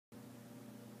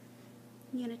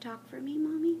You gonna talk for me,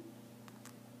 Mommy?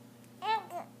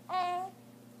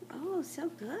 Oh, so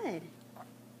good.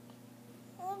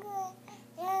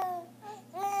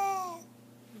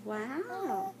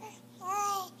 Wow.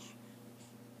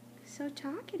 So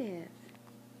talkative.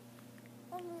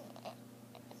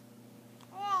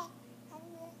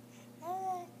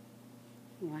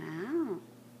 Wow.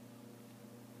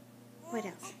 What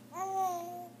else?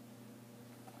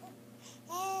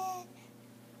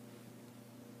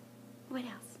 What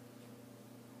else?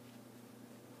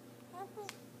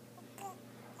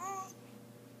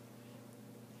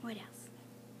 What else?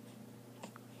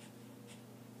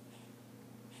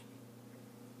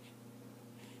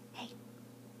 Hey,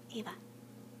 Ava.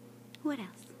 What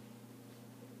else?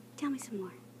 Tell me some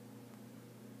more.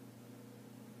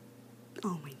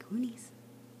 Oh my goonies.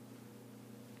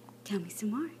 Tell me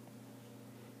some more.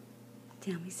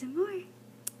 Tell me some more.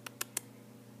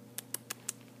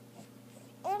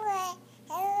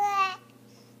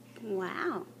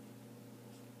 Wow.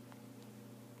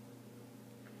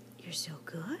 You're so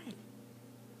good.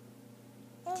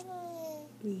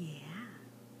 Yeah.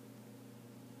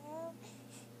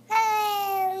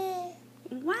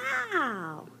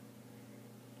 Wow.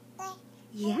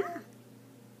 Yeah.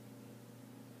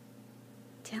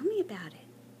 Tell me about it.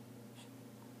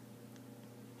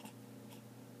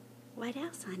 What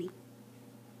else, honey?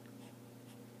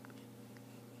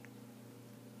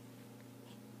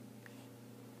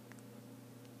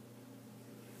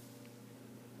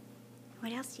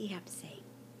 What else do you have to say?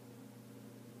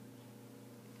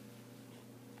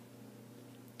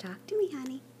 Talk to me,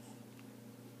 honey.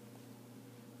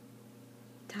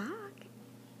 Talk.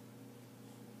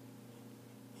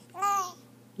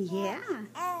 Yeah.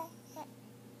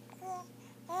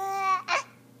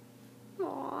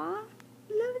 Aw,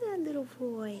 love that little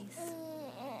voice.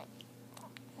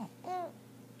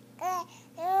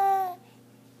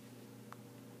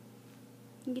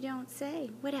 You don't say.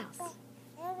 What else?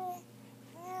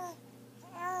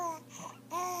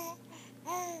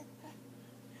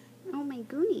 Oh my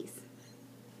goonies.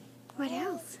 What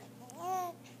else?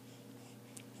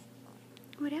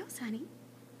 What else, honey?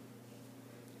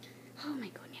 Oh my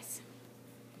goodness.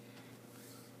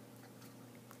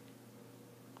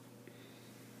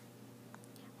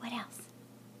 What else?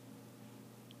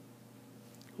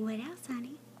 What else,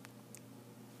 honey?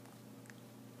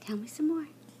 Tell me some more.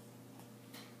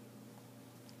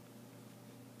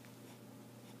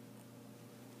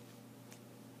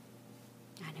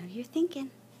 I know you're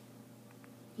thinking.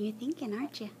 You're thinking,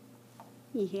 aren't you?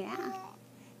 Yeah.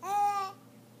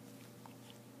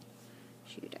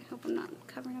 Shoot, I hope I'm not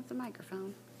covering up the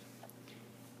microphone.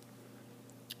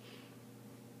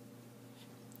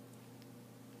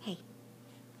 Hey,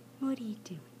 what are you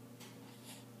doing?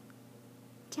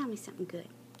 Tell me something good.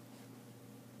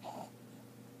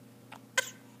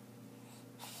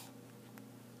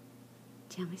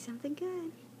 Tell me something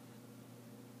good.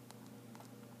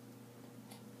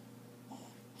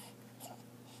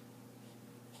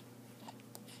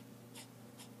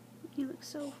 You look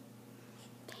so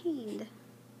pained.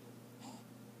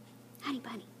 Honey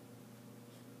bunny.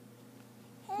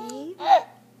 Hey,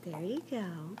 there you go.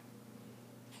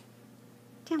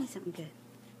 Tell me something good.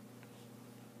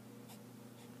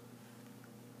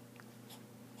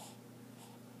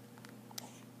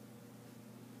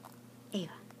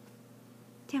 Ava,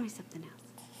 tell me something else.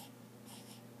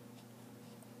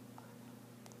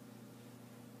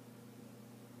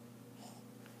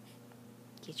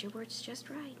 Get your words just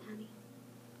right, honey.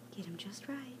 Get them just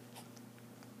right.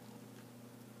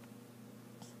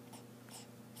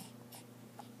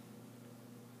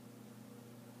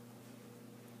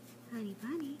 Honey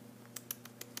bunny.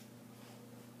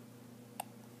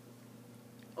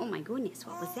 Oh my goodness,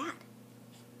 what was that?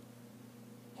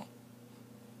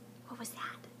 What was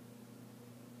that?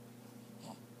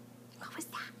 What was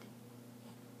that?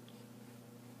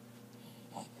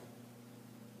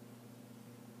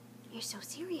 You're so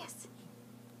serious.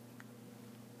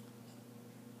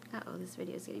 Uh-oh, this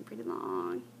video is getting pretty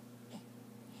long.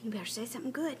 You better say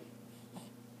something good. I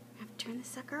have to turn this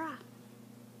sucker off.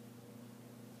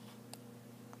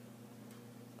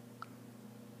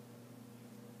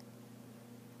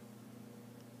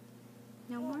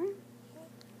 No more?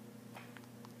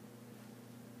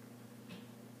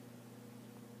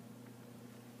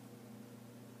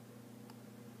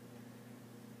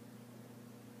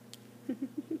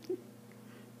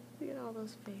 Look at all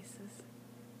those faces.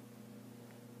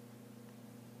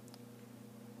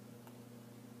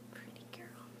 Pretty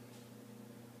girl.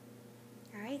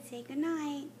 All right, say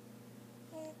goodnight.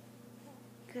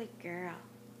 Good girl.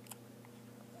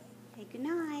 Say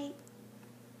goodnight.